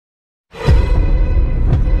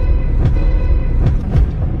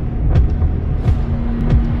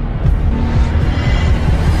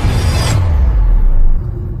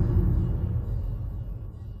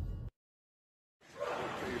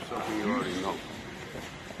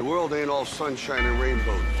The world ain't all sunshine and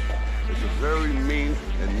rainbows. It's a very mean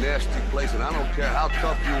and nasty place, and I don't care how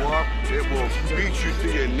tough you are, it will beat you to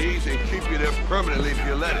your knees and keep you there permanently if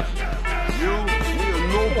you let it. Me or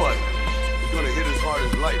nobody is gonna hit as hard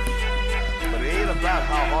as life. But it ain't about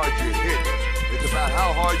how hard you hit. It's about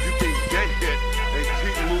how hard you can get hit and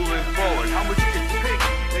keep moving forward. How much you can take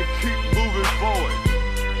and keep moving forward.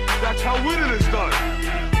 That's how winning is done.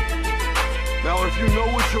 Now, if you know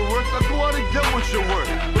what you're worth, now go out and get what you're worth.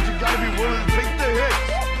 But you gotta be willing to take the hits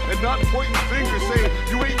and not pointing fingers saying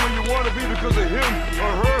you ain't where you want to be because of him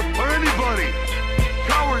or her or anybody.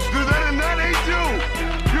 Cowards do that, and that ain't you.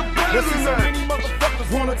 You're better than that. Many motherfuckers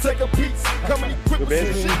wanna take a piece. Coming equipped with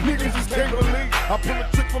some shit niggas just can't believe. I pull a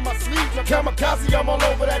trick from my sleeve. Now kamikaze, I'm all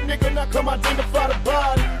over that nigga. Now come identify the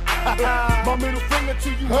body. My middle finger to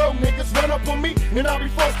you hoe niggas. Run up on me and I'll be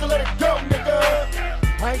forced to let it go, nigga.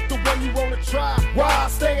 I ain't the one you wanna try. Why?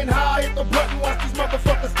 Staying high, hit the button, watch these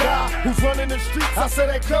motherfuckers die. Who's running the streets? I say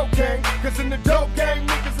that cocaine. Cause in the dope game,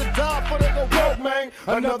 niggas will die for the road, man.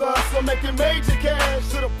 Another hustler making major cash.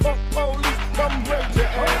 To the punk police, come raise your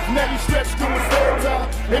ass. Now you stretch doing third time.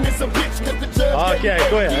 And it's a bitch cause the judge. Okej,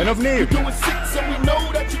 gå igen. En opnieuw. You doing six and we know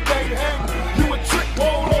that you can't hang. You a trick,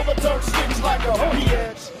 roll over, turn sticks like a honey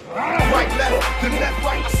edge. Right, left, then left,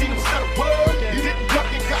 right, I seen him set a word. He didn't duck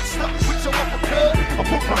and got stuck with your uppercut. I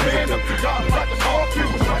put my hand up to God like it's all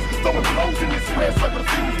feels right. Throwing blows in his square so the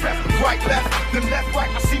feels best. Right, left, then left,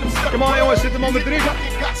 right, I seen him set a word. Kom on jongens, zit hem onder drie. Duck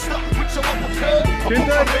and got stuck with your uppercut. I put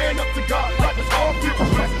my hand up to God like it's all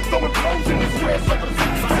feels right. Throwing blows in his square so the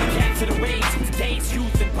feels best. Capture the waves, today's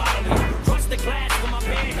youth and bodily. Crush the glass with my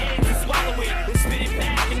bare hands and swallow it. And spit it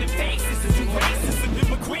back in the faces of you racists and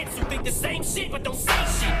hypocrites who think the same shit but don't say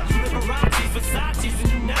shit. You Liberace's, Versace's,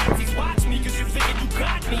 and you Nazis. Watch me cause you figured you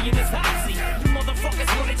got me in this hot seat. You motherfuckers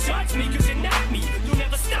wanna judge me cause you're not me. You'll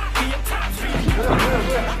never stop me, I'm top speed.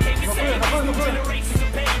 I came to save these new generations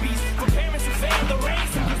of babies. For parents who failed to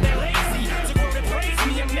raise them cause they're lazy. To go and praise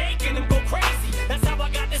me, I'm making them go crazy. That's how I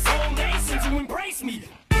got this whole nation to embrace me.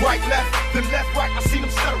 Right, left, then left, right, I seen him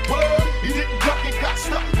set a word. He didn't duck and got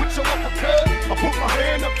stuck with your uppercut. I put my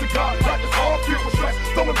hand up to God like it's all filled with stress.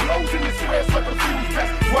 Throwing blows in his square so the feels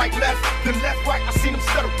best. Right, left, then left, right, I seen him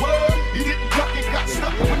set a word. He didn't duck and got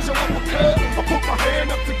stuck with your uppercut. I put my hand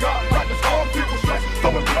up to God like it's all filled with stress.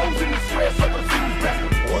 Throwing blows in his square so the feels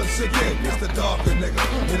best. Once again, it's the darker nigga,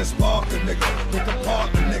 hit a sparker nigga, hit the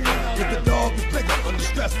partner nigga, hit the dog is bigger, under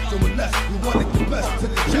stress, doing less, we want it the best, to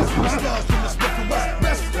the chest, the stars from the Smith and West,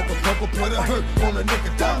 best, never purple put a hurt on a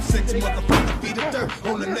nigga, down 6 motherfucking feet of dirt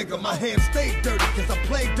on a nigga, my hands stay dirty, cause I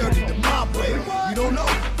play dirty the mob way, you don't know,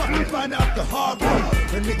 fucking find out the hard way,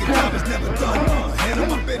 the nigga job is never done, handle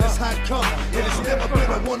my business how it come, and it's never been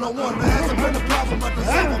a one-on-one, there hasn't been a problem, I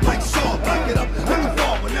deserve it like Saw, back it up, let the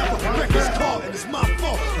fall whenever the record's called, and it's my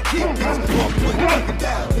fault. Keep things walk quick, break it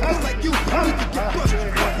down. Niggas like you, we can get brushed,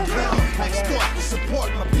 you fucking clown. I extort to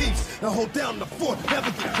support my peeps. Now hold down the fort,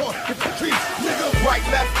 never get caught with the creeps. Nigga, right,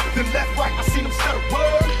 left, then left, right, I seen him set a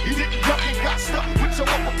word. He didn't duck and got stuck with your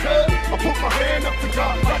uppercut. I put my hand up to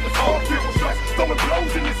God like it's all filled with stress. Throwing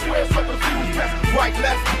blows in his square so the feels best. Right,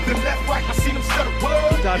 left, then left, right, I seen him set a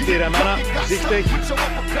word. Daar hier, mannen. Dichtsteken.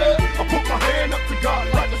 I put my hand up to God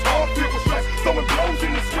like it's all filled with stress. Throwing blows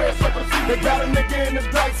in his square so the feels best. They got a nigga in the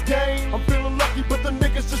dice game. I'm feeling lucky, but the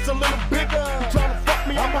nigga's just a little bigger. You tryna fuck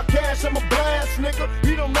me, I'm my cash, I'm a blast, nigga.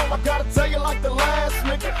 He don't know, I gotta tell you like the last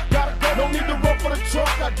nigga. Gotta go, don't need to run for the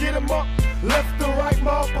truck, I get him up. Left to right,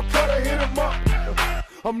 my uppercut, I hit him up.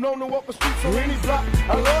 I'm known to walk the streets on any block.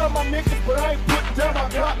 I love my niggas, but I ain't putting down my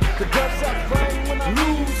block. The gunshots bang when I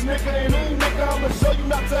lose, nigga. And ooh, nigga, I'ma show you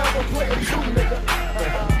not to ever play a true nigga.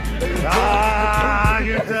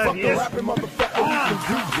 Good, yes. Rapping motherfucker, we can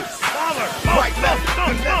do this. Right, left,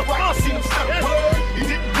 the left, right, I seen him set a word. He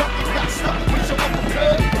didn't duck, he got stuck with your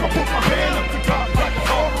uppercut. I put my hand up to God like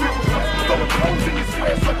it's all real. Throwing blows in his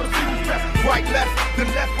square so the feels best. Right, left, the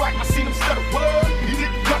left, right, I seen him set a word. He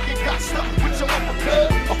didn't duck, he got stuck.